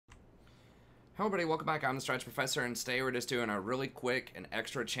Hello everybody, welcome back. I'm the Stretch Professor, and today we're just doing a really quick and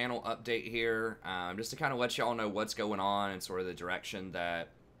extra channel update here, just to kind of let y'all know what's going on and sort of the direction that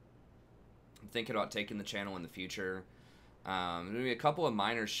I'm thinking about taking the channel in the future. There's going to be a couple of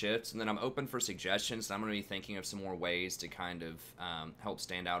minor shifts, and then I'm open for suggestions. I'm going to be thinking of some more ways to kind of help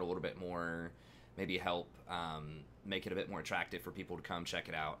stand out a little bit more, maybe help make it a bit more attractive for people to come check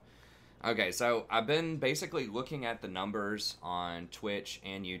it out. Okay, so I've been basically looking at the numbers on Twitch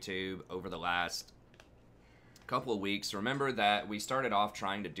and YouTube over the last couple of weeks. Remember that we started off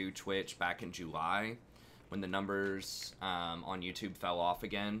trying to do Twitch back in July when the numbers on YouTube fell off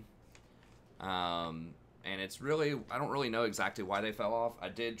again. And it's really, I don't really know exactly why they fell off. I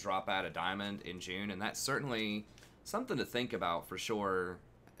did drop out a diamond in June, and that's certainly something to think about for sure.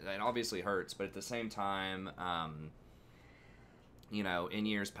 It obviously hurts, but at the same time, you know, in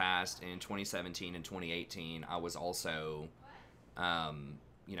years past, in 2017 and 2018, I was also,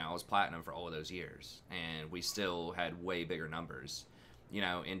 you know, I was platinum for all of those years, and we still had way bigger numbers. You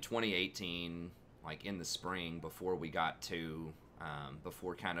know, in 2018, like in the spring, before we got to,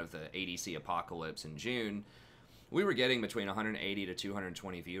 before kind of the ADC apocalypse in June, we were getting between 180 to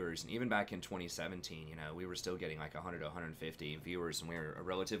 220 viewers, and even back in 2017, you know, we were still getting like 100 to 150 viewers, and we were a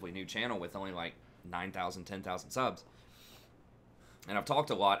relatively new channel with only like 9,000, 10,000 subs. And I've talked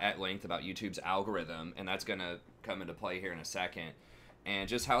a lot at length about YouTube's algorithm, and that's going to come into play here in a second, and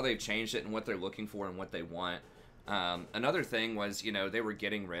just how they've changed it and what they're looking for and what they want. Another thing was, you know, they were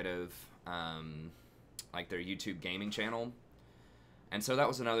getting rid of, like, their YouTube gaming channel. And so that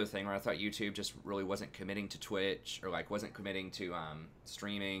was another thing where I thought YouTube just really wasn't committing to Twitch, or, like, wasn't committing to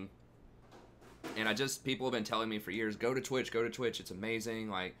streaming. And people have been telling me for years, go to Twitch, it's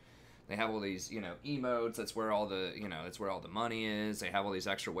amazing, like... They have all these, you know, emotes. That's where all the, you know, that's where all the money is. They have all these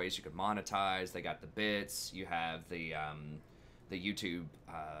extra ways you could monetize. They got the bits. You have the YouTube,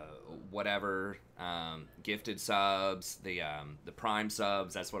 whatever, gifted subs, the Prime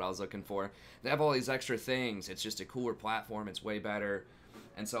subs. That's what I was looking for. They have all these extra things. It's just a cooler platform. It's way better.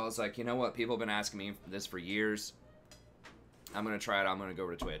 And so I was like, you know what? People have been asking me this for years. I'm gonna try it. I'm gonna go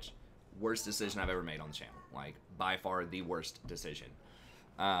over to Twitch. Worst decision I've ever made on the channel. Like, by far the worst decision.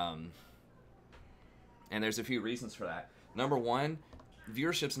 And there's a few reasons for that. Number one,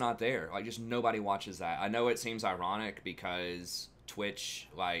 viewership's not there. Like, just nobody watches that. I know it seems ironic because Twitch,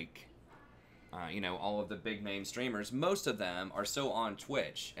 like, you know, all of the big name streamers, most of them are still on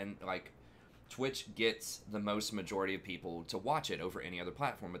Twitch. And, like, Twitch gets the most majority of people to watch it over any other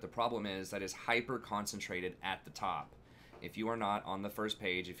platform. But the problem is that it's hyper concentrated at the top. If you are not on the first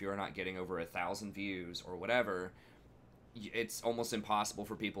page, if you are not getting over 1,000 views or whatever, it's almost impossible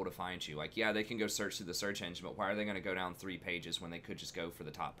for people to find you. Like, yeah, they can go search through the search engine, but why are they going to go down 3 pages when they could just go for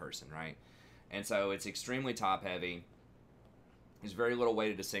the top person, right? And so it's extremely top heavy. There's very little way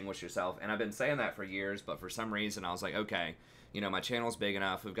to distinguish yourself, and I've been saying that for years, but for some reason I was like, okay, you know, my channel's big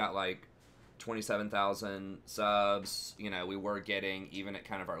enough. We've got like 27,000 subs. You know, we were getting, even at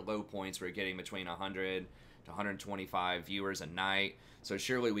kind of our low points, we were getting between 100 to 125 viewers a night. So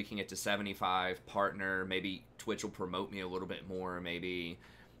surely we can get to 75, partner, maybe Twitch will promote me a little bit more, maybe,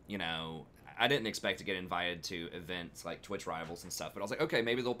 you know, I didn't expect to get invited to events like Twitch Rivals and stuff, but I was like, okay,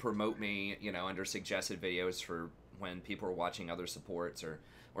 maybe they'll promote me, you know, under suggested videos for when people are watching other supports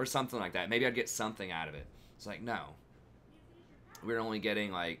or something like that. Maybe I'd get something out of it. It's like, no. We're only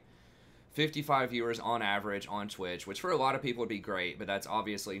getting like 55 viewers on average on Twitch, which for a lot of people would be great, but that's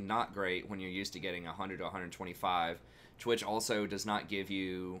obviously not great when you're used to getting 100 to 125. Twitch also does not give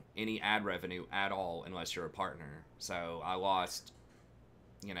you any ad revenue at all unless you're a partner. So I lost,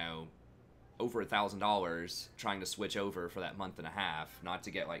 you know, over $1,000 trying to switch over for that month and a half. Not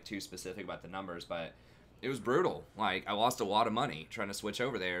to get like too specific about the numbers, but it was brutal. Like, I lost a lot of money trying to switch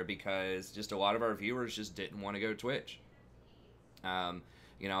over there because just a lot of our viewers just didn't want to go to Twitch.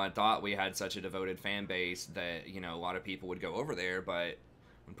 You know, I thought we had such a devoted fan base that, you know, a lot of people would go over there, but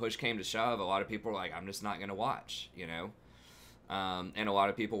when push came to shove, a lot of people were like, I'm just not going to watch, you know? And a lot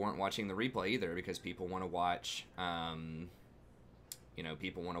of people weren't watching the replay either because people want to watch, you know,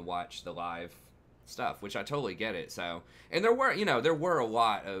 people want to watch the live stuff, which I totally get it. So, and there were, you know, there were a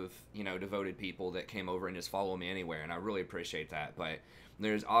lot of, you know, devoted people that came over and just follow me anywhere, and I really appreciate that. But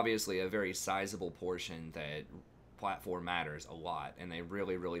there's obviously a very sizable portion that platform matters a lot, and they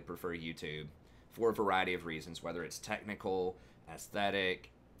really, really prefer YouTube for a variety of reasons, whether it's technical, aesthetic,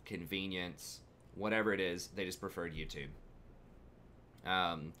 convenience, whatever it is, they just preferred YouTube.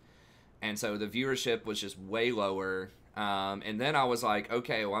 And so the viewership was just way lower. And then I was like,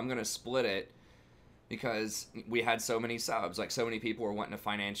 okay, well, I'm going to split it because we had so many subs. Like, so many people were wanting to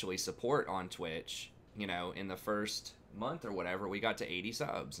financially support on Twitch, you know, in the first month or whatever, we got to 80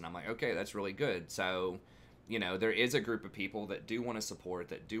 subs, and I'm like, okay, that's really good. So, you know, there is a group of people that do want to support,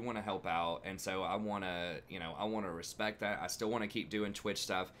 that do want to help out, and so I want to, you know, I want to respect that. I still want to keep doing Twitch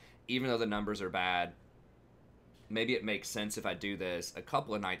stuff, even though the numbers are bad. Maybe it makes sense if I do this a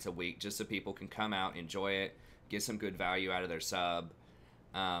couple of nights a week, just so people can come out, enjoy it, get some good value out of their sub,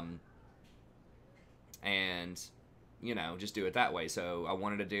 and, you know, just do it that way. So I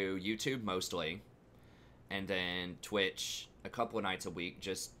wanted to do YouTube mostly, and then Twitch a couple of nights a week,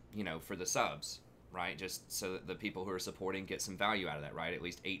 just, you know, for the subs, right? Just so that the people who are supporting get some value out of that, right? At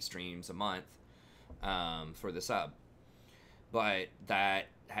least 8 streams a month for the sub. But that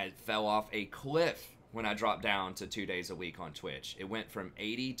had fell off a cliff when I dropped down to 2 days a week on Twitch. It went from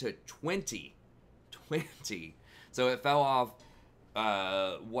 80 to 20. So it fell off,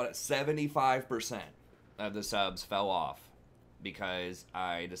 75% of the subs fell off because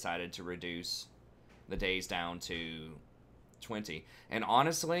I decided to reduce the days down to 20. And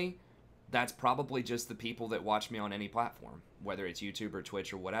honestly, that's probably just the people that watch me on any platform, whether it's YouTube or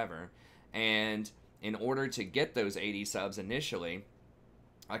Twitch or whatever. And in order to get those 80 subs initially,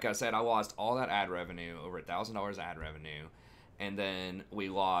 like I said, I lost all that ad revenue, over $1,000 ad revenue, and then we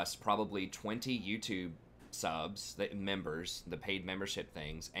lost probably 20 YouTube subs, the members, the paid membership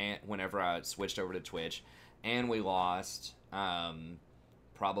things, and whenever I switched over to Twitch, and we lost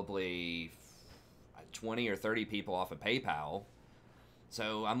probably 20 or 30 people off of PayPal.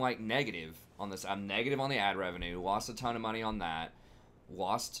 So I'm like negative on this. I'm negative on the ad revenue, lost a ton of money on that,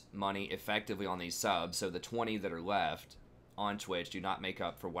 lost money effectively on these subs. So the 20 that are left on Twitch do not make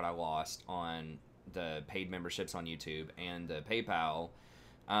up for what I lost on the paid memberships on YouTube and the PayPal.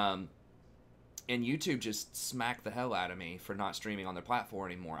 And YouTube just smacked the hell out of me for not streaming on their platform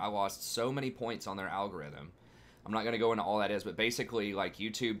anymore. I lost so many points on their algorithm. I'm not going to go into all that is, but basically, like,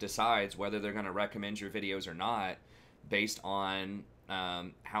 YouTube decides whether they're going to recommend your videos or not based on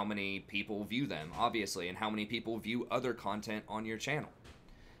how many people view them, obviously, and how many people view other content on your channel.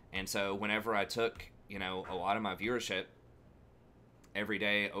 And so whenever I took, you know, a lot of my viewership every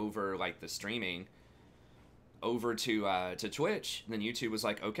day over, like, the streaming over to Twitch, then YouTube was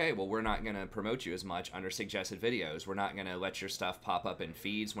like, okay, well, we're not going to promote you as much under suggested videos. We're not going to let your stuff pop up in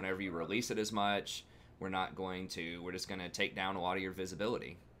feeds whenever you release it as much. We're just going to take down a lot of your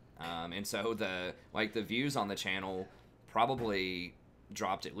visibility. And so the views on the channel probably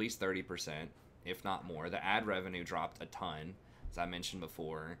dropped at least 30%, if not more. The ad revenue dropped a ton, as I mentioned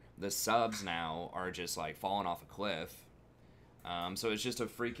before. The subs now are just like falling off a cliff. So it's just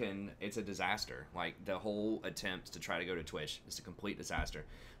it's a disaster. Like, the whole attempt to try to go to Twitch is a complete disaster.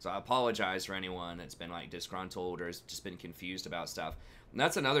 So I apologize for anyone that's been, like, disgruntled or has just been confused about stuff. And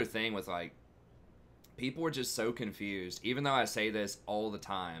that's another thing with, like, people are just so confused. Even though I say this all the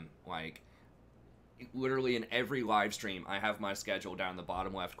time, like, literally in every live stream, I have my schedule down in the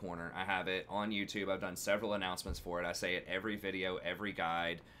bottom left corner. I have it on YouTube. I've done several announcements for it. I say it every video, every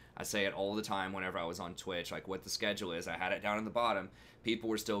guide. I say it all the time whenever I was on Twitch, like what the schedule is. I had it down in the bottom. People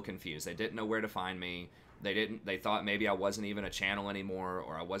were still confused. They didn't know where to find me. They thought maybe I wasn't even a channel anymore,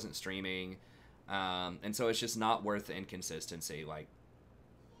 or I wasn't streaming. And so it's just not worth the inconsistency. Like,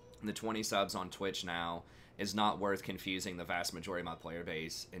 the 20 subs on Twitch now is not worth confusing the vast majority of my player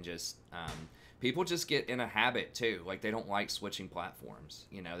base. And just, people just get in a habit too. Like, they don't like switching platforms.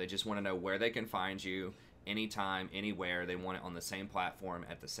 You know, they just want to know where they can find you anytime, anywhere. They want it on the same platform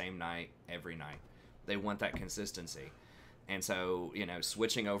at the same night, every night. They want that consistency. And so, you know,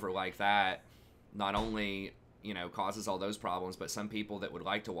 switching over like that not only, you know, causes all those problems, but some people that would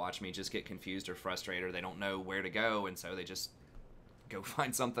like to watch me just get confused or frustrated, or they don't know where to go, and so they just go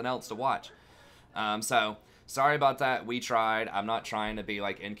find something else to watch. So sorry about that. We tried. I'm not trying to be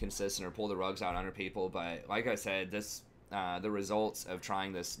like inconsistent or pull the rugs out under people, but like I said, this the results of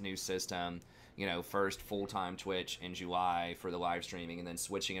trying this new system, you know, first full-time Twitch in July for the live streaming, and then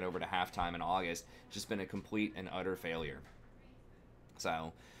switching it over to halftime in August, just been a complete and utter failure.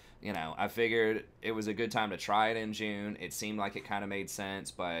 So, you know, I figured it was a good time to try it in June. It seemed like it kind of made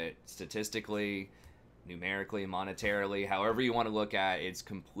sense, but statistically, numerically, monetarily, however you want to look at it, it's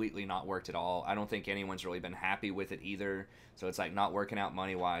completely not worked at all. I don't think anyone's really been happy with it either. So it's like not working out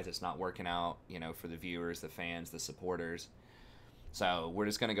money-wise. It's not working out, you know, for the viewers, the fans, the supporters. So we're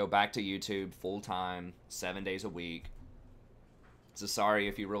just going to go back to YouTube full-time, 7 days a week. So sorry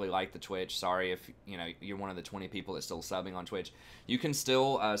if you really like the Twitch. Sorry if, you know, you're one of the 20 people that's still subbing on Twitch. You can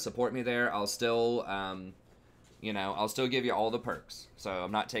still support me there. I'll still, you know, I'll still give you all the perks. So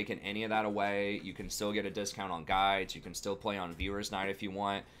I'm not taking any of that away. You can still get a discount on guides. You can still play on Viewers Night if you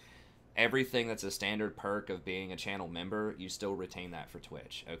want. everything that's a standard perk of being a channel member, you still retain that for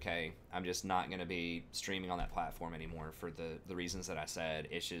Twitch. Okay, I'm just not going to be streaming on that platform anymore for the reasons that I said.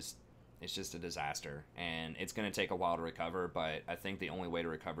 It's just a disaster, and it's going to take a while to recover, but I think the only way to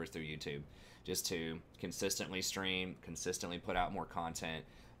recover is through YouTube. Just to consistently stream, consistently put out more content,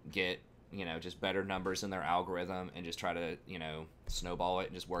 get, just better numbers in their algorithm, and just try to, snowball it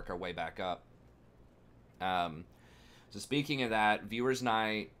and just work our way back up. So speaking of that, Viewers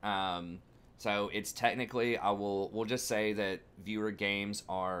Night, so it's technically, we'll just say that viewer games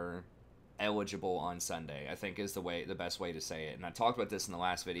are eligible on Sunday, I think is the best way to say it. And I talked about this in the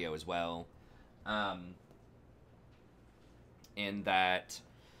last video as well. In that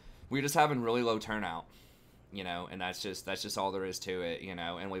we're just having really low turnout, and that's just all there is to it,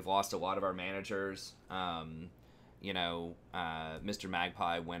 and we've lost a lot of our managers. Mr.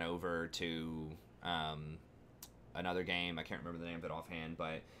 Magpie went over to another game. I can't remember the name of it offhand,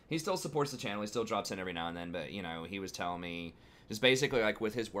 but he still supports the channel. He still drops in every now and then, but he was telling me just basically like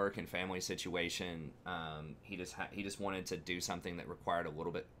with his work and family situation, he just wanted to do something that required a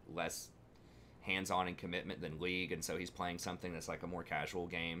little bit less hands-on and commitment than League, and so he's playing something that's like a more casual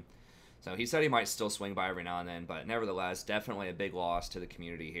game. So he said he might still swing by every now and then, but nevertheless, definitely a big loss to the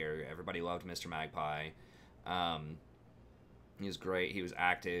community here. Everybody loved Mr. Magpie. He was great. He was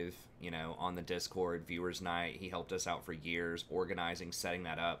active, on the Discord, Viewers Night. He helped us out for years, organizing, setting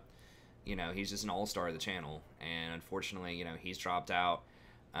that up. He's just an all-star of the channel, and unfortunately, he's dropped out.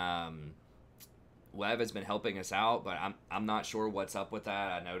 Lev has been helping us out, but I'm not sure what's up with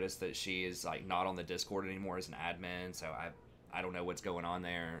that. I noticed that she is like not on the Discord anymore as an admin, so I don't know what's going on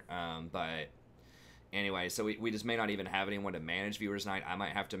there. But anyway, so we just may not even have anyone to manage Viewers Night. I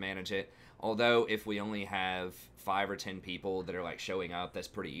might have to manage it. Although if we only have 5 or 10 people that are like showing up, that's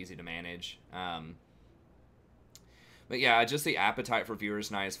pretty easy to manage. But yeah, just the appetite for Viewers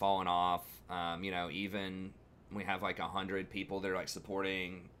Night has fallen off. Even we have like 100 people that are like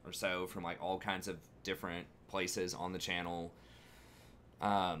supporting or so from like all kinds of different places on the channel.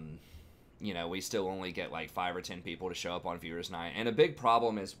 We still only get like 5 or 10 people to show up on Viewers Night. And a big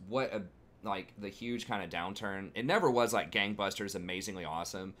problem is like the huge kind of downturn. It never was like gangbusters, amazingly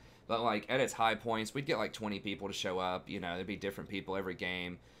awesome. But like at its high points, we'd get like 20 people to show up. There'd be different people every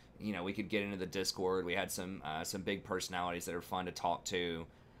game. We could get into the Discord. We had some big personalities that are fun to talk to.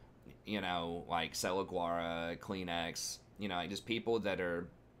 Like Celaguara, Kleenex. Like just people that are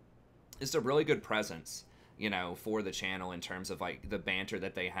just a really good presence. For the channel in terms of like the banter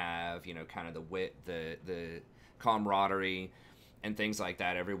that they have. Kind of the wit, the camaraderie, and things like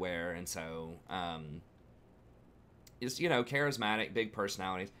that everywhere. And so, just charismatic, big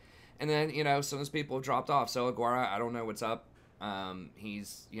personalities. And then, some of those people have dropped off. So Aguara, I don't know what's up.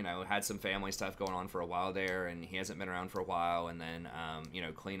 He's, had some family stuff going on for a while there, and he hasn't been around for a while. And then,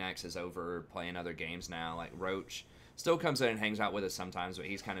 Kleenex is over playing other games now. Like Roach still comes in and hangs out with us sometimes, but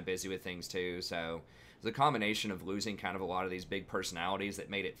he's kind of busy with things too. So it's a combination of losing kind of a lot of these big personalities that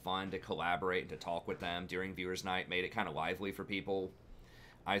made it fun to collaborate and to talk with them during Viewers Night, made it kind of lively for people,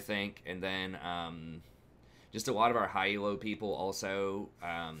 I think. And then, just a lot of our high elo people also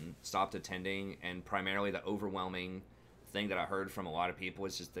stopped attending, and primarily the overwhelming thing that I heard from a lot of people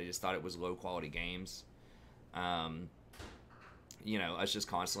is just they just thought it was low quality games. Us just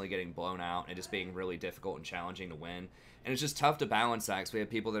constantly getting blown out and just being really difficult and challenging to win. And it's just tough to balance that because we have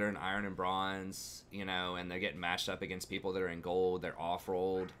people that are in iron and bronze, and they're getting matched up against people that are in gold. They're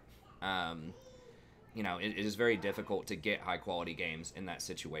off-rolled. It is very difficult to get high quality games in that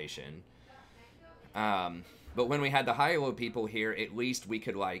situation. But when we had the high-low people here, at least we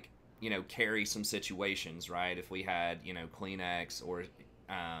could, like, carry some situations, right? If we had, Kleenex or,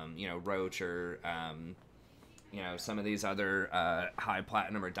 Roach or, some of these other high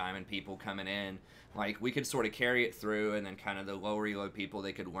platinum or diamond people coming in, like, we could sort of carry it through, and then kind of the lower elo people,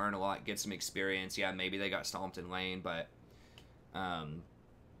 they could learn a lot, get some experience. Yeah, maybe they got stomped in lane, but,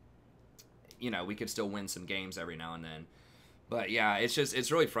 we could still win some games every now and then. But yeah,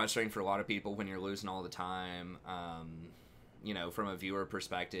 it's really frustrating for a lot of people when you're losing all the time, from a viewer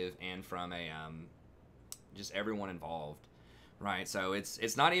perspective and from a just everyone involved, right? So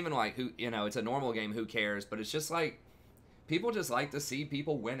it's not even like it's a normal game, who cares? But it's just like people just like to see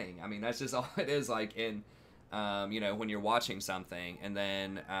people winning. I mean, that's just all it is. Like in when you're watching something, and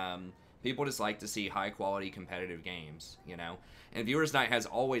then people just like to see high quality competitive games, And Viewers Night has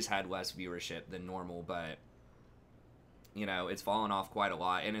always had less viewership than normal, but it's fallen off quite a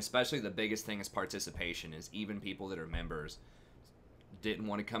lot. And especially the biggest thing is participation, is even people that are members didn't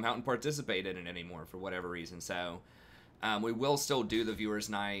want to come out and participate in it anymore for whatever reason. So we will still do the Viewers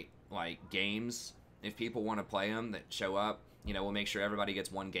Night like games if people want to play them that show up. we'll make sure everybody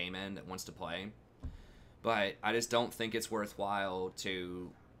gets one game in that wants to play. But I just don't think it's worthwhile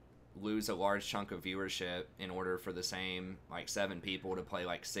to lose a large chunk of viewership in order for the same like 7 people to play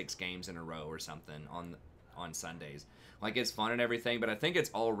like 6 games in a row or something on Sundays. Like, it's fun and everything, but I think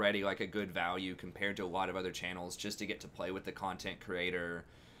it's already like a good value compared to a lot of other channels just to get to play with the content creator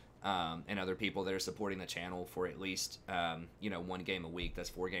and other people that are supporting the channel for at least 1 game a week. That's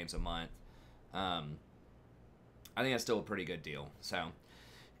 4 games a month. I think that's still a pretty good deal. So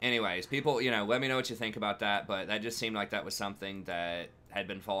anyways, people, let me know what you think about that, but that just seemed like that was something that had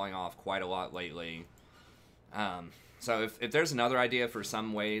been falling off quite a lot lately. So if there's another idea for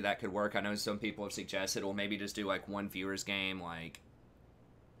some way that could work, I know some people have suggested, well, maybe just do like one viewers game, like,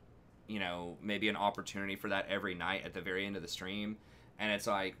 maybe an opportunity for that every night at the very end of the stream. And it's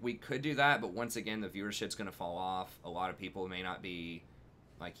like, we could do that, but once again, the viewership's going to fall off. A lot of people may not be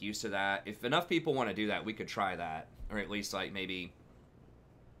like used to that. If enough people want to do that, we could try that, or at least like maybe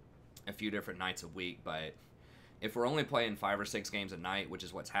a few different nights a week. But if we're only playing 5 or 6 games a night, which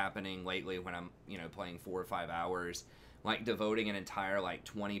is what's happening lately when I'm, playing 4 or 5 hours, like devoting an entire like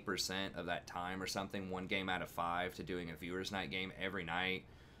 20% of that time or something, 1 game out of 5 to doing a viewers night game every night,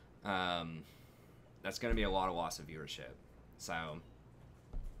 that's going to be a lot of loss of viewership. So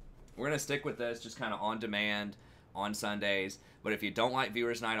we're going to stick with this just kind of on demand on Sundays. But if you don't like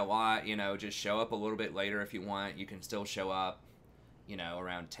viewers night a lot, just show up a little bit later if you want. You can still show up,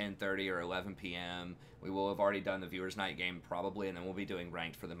 around 10:30 or 11 p.m. We will have already done the viewers night game probably, and then we'll be doing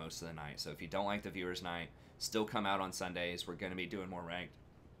ranked for the most of the night. So if you don't like the viewers night, still come out on Sundays. We're going to be doing more ranked.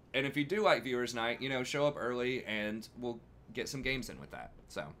 And if you do like viewers night, show up early and we'll get some games in with that.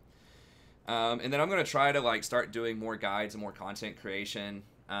 So and then I'm going to try to like start doing more guides and more content creation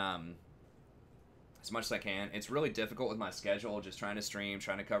as much as I can. It's really difficult with my schedule, just trying to stream,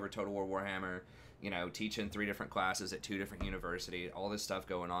 trying to cover Total War Warhammer, teaching 3 different classes at 2 different universities, all this stuff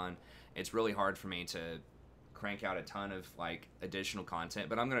going on. It's really hard for me to crank out a ton of like additional content,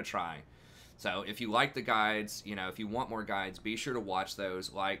 but I'm going to try. So if you like the guides, if you want more guides, be sure to watch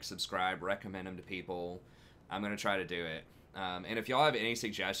those, like, subscribe, recommend them to people. I'm going to try to do it. And if y'all have any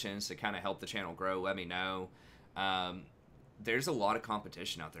suggestions to kind of help the channel grow, let me know. There's a lot of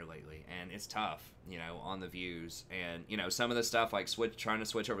competition out there lately, and it's tough, on the views. And, some of the stuff like trying to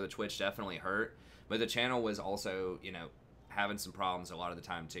switch over to Twitch definitely hurt, but the channel was also, having some problems a lot of the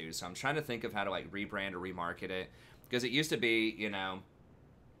time too. So I'm trying to think of how to like rebrand or remarket it, because it used to be,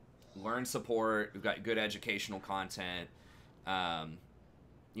 learn support, we've got good educational content, all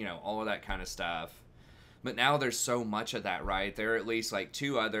of that kind of stuff. But now there's so much of that, right? There are at least like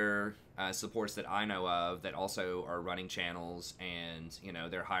 2 other supports that I know of that also are running channels, and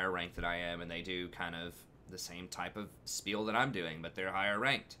they're higher ranked than I am, and they do kind of the same type of spiel that I'm doing, but they're higher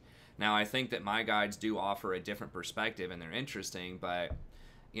ranked. Now I think that my guides do offer a different perspective and they're interesting, but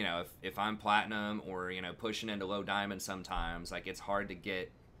if I'm platinum or pushing into low diamond sometimes, like, it's hard to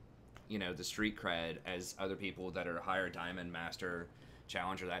get the street cred as other people that are higher diamond, master,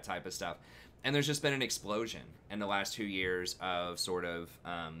 challenger, that type of stuff. And there's just been an explosion in the last 2 years of sort of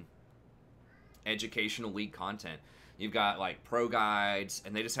educational league content. You've got like pro guides,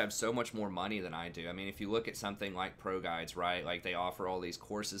 and they just have so much more money than I do. I mean, if you look at something like pro guides, right, like they offer all these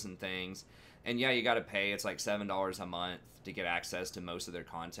courses and things, and yeah, you got to pay. It's like $7 a month to get access to most of their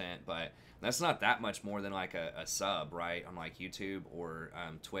content, but that's not that much more than like a sub, right, on like YouTube or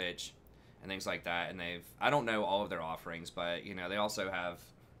Twitch and things like that. And I don't know all of their offerings, but they also have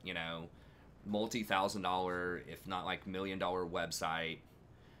multi-$1,000, if not like $1 million website.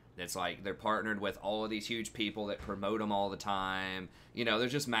 It's like they're partnered with all of these huge people that promote them all the time. They're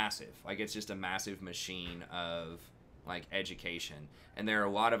just massive. Like, it's just a massive machine of like education. And there are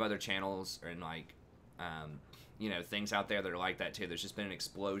a lot of other channels and like things out there that are like that too. There's just been an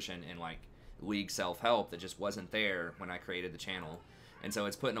explosion in like league self-help that just wasn't there when I created the channel. And so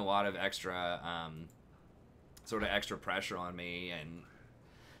it's putting a lot of extra sort of extra pressure on me. And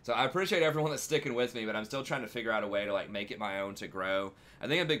so I appreciate everyone that's sticking with me, but I'm still trying to figure out a way to like make it my own, to grow. I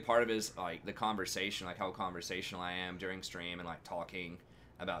think a big part of it is like the conversation, like how conversational I am during stream, and like talking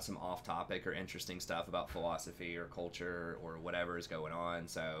about some off-topic or interesting stuff about philosophy or culture or whatever is going on.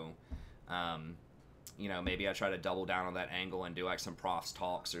 So, maybe I try to double down on that angle and do like some profs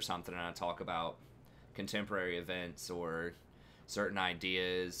talks or something, and I talk about contemporary events or certain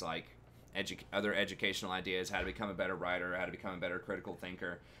ideas, like other educational ideas, how to become a better writer, how to become a better critical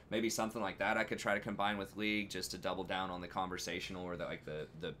thinker. Maybe something like that I could try to combine with League, just to double down on the conversational or the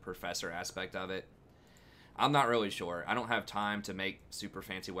professor aspect of it. I'm not really sure. I don't have time to make super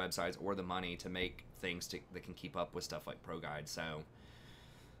fancy websites or the money to make things that can keep up with stuff like Pro Guide. So,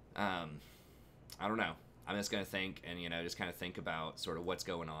 I don't know. I'm just gonna think and just kind of think about sort of what's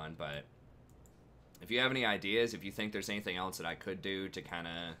going on. But if you have any ideas, if you think there's anything else that I could do to kind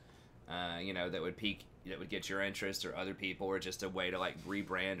of that would get your interest or other people, or just a way to like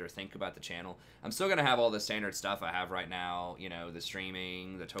rebrand or think about the channel. I'm still gonna have all the standard stuff I have right now, the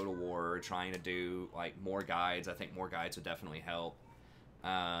streaming, the Total War, trying to do like more guides. I think more guides would definitely help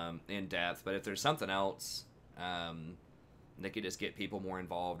in depth. But if there's something else that could just get people more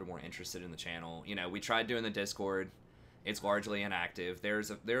involved or more interested in the channel, we tried doing the Discord. It's largely inactive. There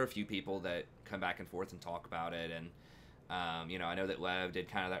are a few people that come back and forth and talk about it, and I know that Lev did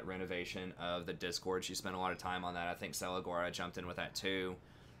kind of that renovation of the Discord. She spent a lot of time on that. I think Celigora jumped in with that too.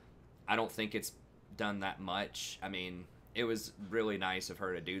 I don't think it's done that much. I mean, it was really nice of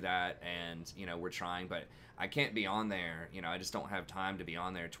her to do that, and we're trying, but I can't be on there. I just don't have time to be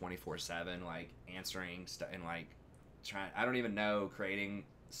on there 24/7, like answering stuff and like trying. I don't even know, creating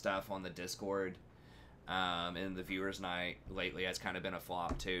stuff on the Discord. And the viewers night lately has kind of been a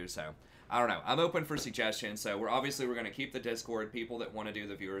flop too, so I don't know. I'm open for suggestions. So we're going to keep the Discord. People that want to do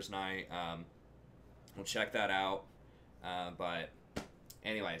the viewers night, we'll check that out. But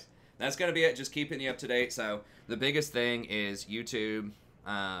anyways, that's going to be it. Just keeping you up to date. So the biggest thing is YouTube.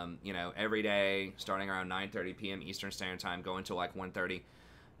 Every day starting around 9:30 p.m. Eastern Standard Time, going to like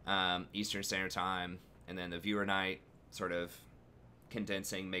 1:30 Eastern Standard Time, and then the viewer night, sort of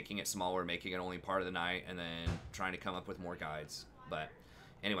condensing, making it smaller, making it only part of the night, and then trying to come up with more guides. But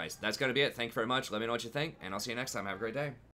anyways, that's going to be it. Thank you very much. Let me know what you think, and I'll see you next time. Have a great day.